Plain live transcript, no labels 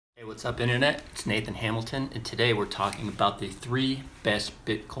What's up, Internet? It's Nathan Hamilton, and today we're talking about the 3 best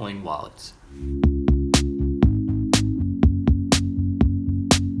Bitcoin wallets.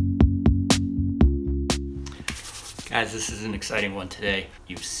 Guys, this is an exciting one today.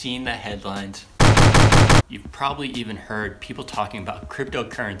 You've seen the headlines. You've probably even heard people talking about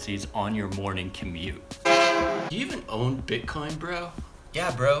cryptocurrencies on your morning commute. Do you even own Bitcoin, bro?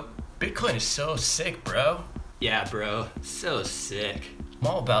 Yeah, bro. Bitcoin is so sick, bro. Yeah, bro. So sick. I'm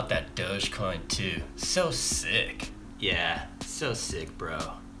all about that Dogecoin too. So sick. Yeah, so sick, bro.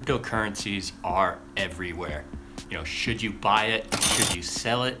 Cryptocurrencies are everywhere. Should you buy it? Should you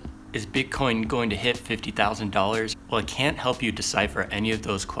sell it? Is Bitcoin going to hit $50,000? Well, I can't help you decipher any of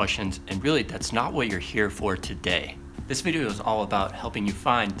those questions, and really that's not what you're here for today. This video is all about helping you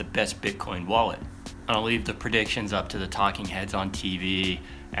find the best Bitcoin wallet. I'll leave the predictions up to the talking heads on TV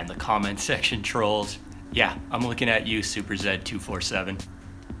and the comment section trolls. Yeah, I'm looking at you, SuperZ247.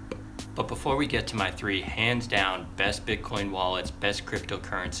 But before we get to my 3 hands down best Bitcoin wallets, best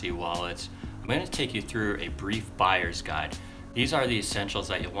cryptocurrency wallets, I'm going to take you through a brief buyer's guide. These are the essentials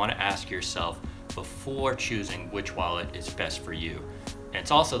that you'll want to ask yourself before choosing which wallet is best for you. And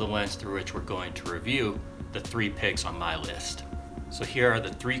it's also the lens through which we're going to review the 3 picks on my list. So here are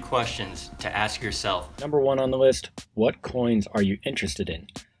the 3 questions to ask yourself. Number 1 on the list, what coins are you interested in?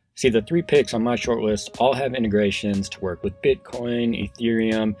 See, the 3 picks on my shortlist all have integrations to work with Bitcoin,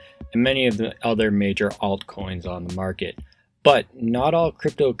 Ethereum, and many of the other major altcoins on the market. But not all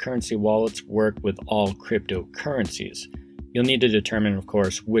cryptocurrency wallets work with all cryptocurrencies. You'll need to determine, of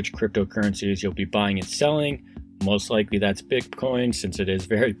course, which cryptocurrencies you'll be buying and selling. Most likely that's Bitcoin, since it is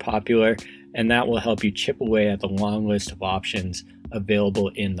very popular, and that will help you chip away at the long list of options available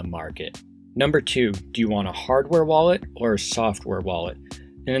in the market. Number 2, do you want a hardware wallet or a software wallet?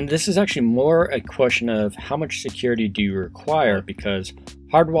 And this is actually more a question of how much security do you require, because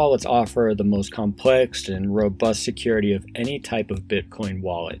hard wallets offer the most complex and robust security of any type of Bitcoin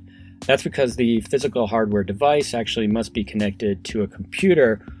wallet. That's because the physical hardware device actually must be connected to a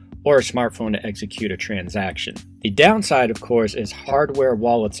computer or a smartphone to execute a transaction. The downside, of course, is hardware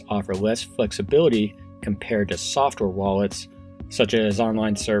wallets offer less flexibility compared to software wallets, such as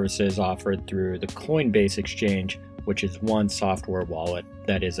online services offered through the Coinbase exchange, which is one software wallet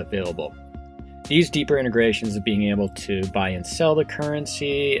that is available. These deeper integrations of being able to buy and sell the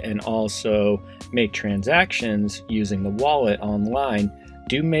currency and also make transactions using the wallet online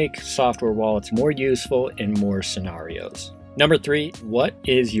do make software wallets more useful in more scenarios. Number 3, what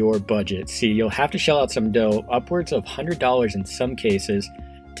is your budget? See, you'll have to shell out some dough, upwards of $100 in some cases,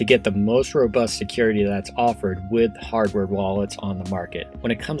 to get the most robust security that's offered with hardware wallets on the market.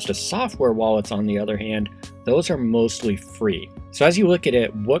 When it comes to software wallets, on the other hand, those are mostly free. So as you look at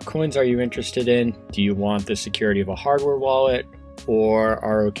it, what coins are you interested in? Do you want the security of a hardware wallet or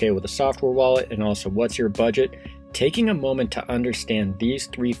are okay with a software wallet? And also, what's your budget? Taking a moment to understand these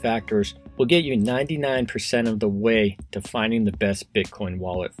 3 factors will get you 99% of the way to finding the best Bitcoin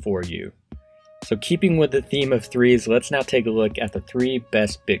wallet for you. So keeping with the theme of 3s, let's now take a look at the 3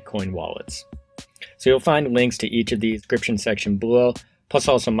 best Bitcoin wallets. So you'll find links to each of these description section below, plus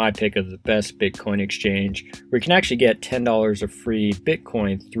also my pick of the best Bitcoin exchange, where you can actually get $10 of free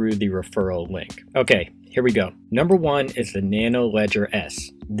Bitcoin through the referral link. Okay, here we go. Number 1 is the Nano Ledger S.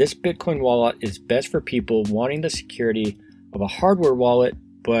 This Bitcoin wallet is best for people wanting the security of a hardware wallet,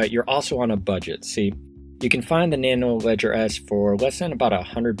 but you're also on a budget. See, you can find the Nano Ledger S for less than about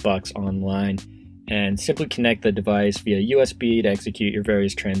 $100 online and simply connect the device via USB to execute your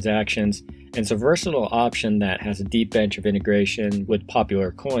various transactions. And it's a versatile option that has a deep bench of integration with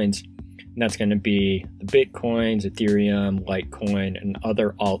popular coins. And that's going to be the Bitcoins, Ethereum, Litecoin, and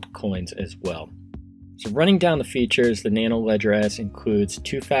other altcoins as well. So running down the features, the Nano Ledger S includes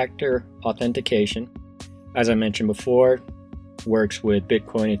 2-factor authentication. As I mentioned before, works with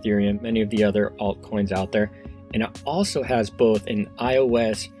Bitcoin, Ethereum, many of the other altcoins out there. And it also has both an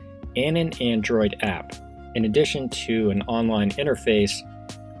iOS and an Android app, in addition to an online interface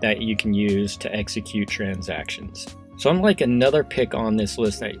that you can use to execute transactions. So unlike another pick on this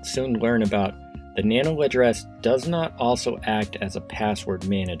list that you'll soon learn about, the Nano Ledger S does not also act as a password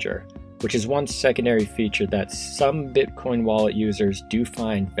manager, which is one secondary feature that some Bitcoin wallet users do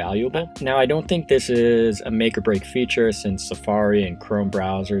find valuable. Now, I don't think this is a make or break feature, since Safari and Chrome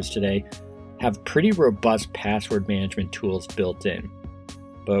browsers today have pretty robust password management tools built in.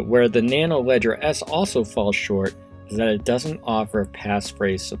 But where the Nano Ledger S also falls short is that it doesn't offer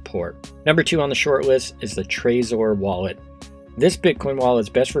passphrase support. Number 2 on the short list is the Trezor wallet. This Bitcoin wallet is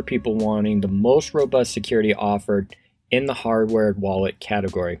best for people wanting the most robust security offered in the hardware wallet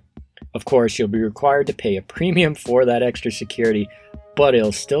category. Of course, you'll be required to pay a premium for that extra security, but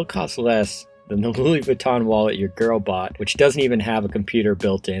it'll still cost less than the Louis Vuitton wallet your girl bought, which doesn't even have a computer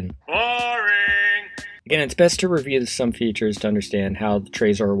built in. Boring! Again, it's best to review some features to understand how the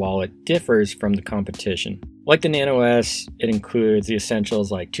Trezor wallet differs from the competition. Like the Nano S, it includes the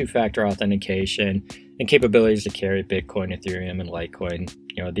essentials like two-factor authentication and capabilities to carry Bitcoin, Ethereum, and Litecoin.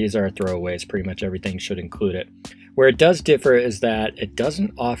 These are throwaways. Pretty much everything should include it. Where it does differ is that it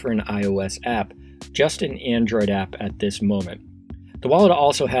doesn't offer an iOS app, just an Android app at this moment. The wallet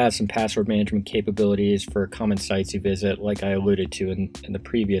also has some password management capabilities for common sites you visit, like I alluded to in the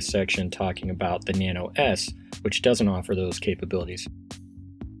previous section talking about the Nano S, which doesn't offer those capabilities.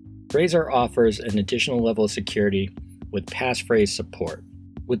 Trezor offers an additional level of security with passphrase support.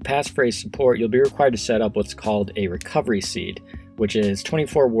 With passphrase support, you'll be required to set up what's called a recovery seed, which is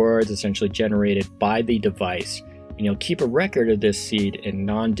 24 words essentially generated by the device. And you'll keep a record of this seed in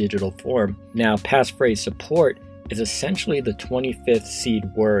non-digital form. Now, passphrase support is essentially the 25th seed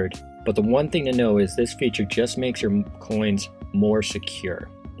word, but the one thing to know is this feature just makes your coins more secure.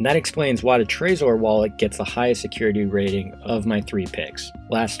 And that explains why the Trezor wallet gets the highest security rating of my 3 picks.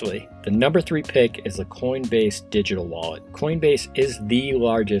 Lastly, the number 3 pick is the Coinbase digital wallet. Coinbase is the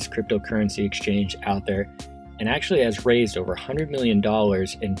largest cryptocurrency exchange out there and actually has raised over $100 million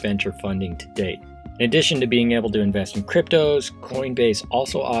in venture funding to date. In addition to being able to invest in cryptos, Coinbase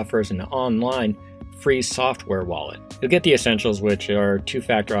also offers an online free software wallet. You'll get the essentials, which are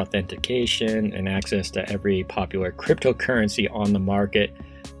two-factor authentication and access to every popular cryptocurrency on the market,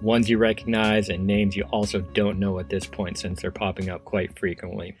 ones you recognize and names you also don't know at this point since they're popping up quite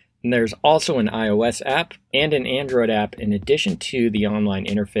frequently. And there's also an iOS app and an Android app in addition to the online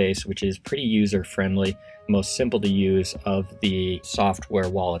interface, which is pretty user-friendly, most simple to use of the software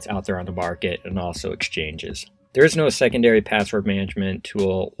wallets out there on the market and also exchanges. There is no secondary password management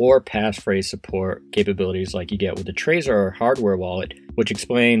tool or passphrase support capabilities like you get with the Trezor hardware wallet, which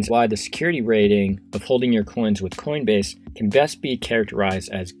explains why the security rating of holding your coins with Coinbase can best be characterized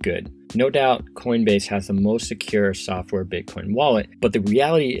as good. No doubt, Coinbase has the most secure software Bitcoin wallet, but the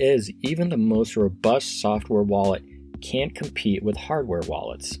reality is even the most robust software wallet can't compete with hardware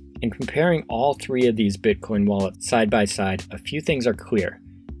wallets. In comparing all 3 of these Bitcoin wallets side by side, a few things are clear.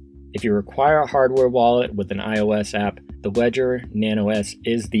 If you require a hardware wallet with an iOS app, the Ledger Nano S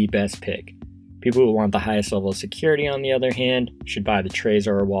is the best pick. People who want the highest level of security, on the other hand, should buy the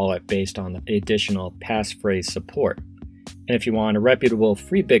Trezor wallet based on the additional passphrase support. And if you want a reputable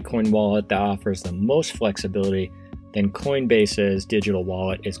free Bitcoin wallet that offers the most flexibility, then Coinbase's digital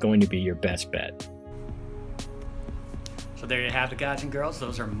wallet is going to be your best bet. So there you have it, guys and girls.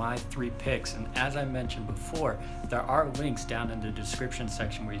 Those are my 3 picks. And as I mentioned before, there are links down in the description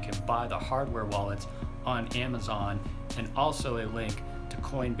section where you can buy the hardware wallets on Amazon, and also a link to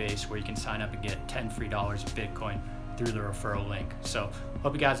Coinbase where you can sign up and get $10 free of Bitcoin through the referral link. So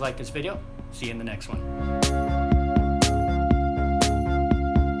hope you guys like this video. See you in the next one.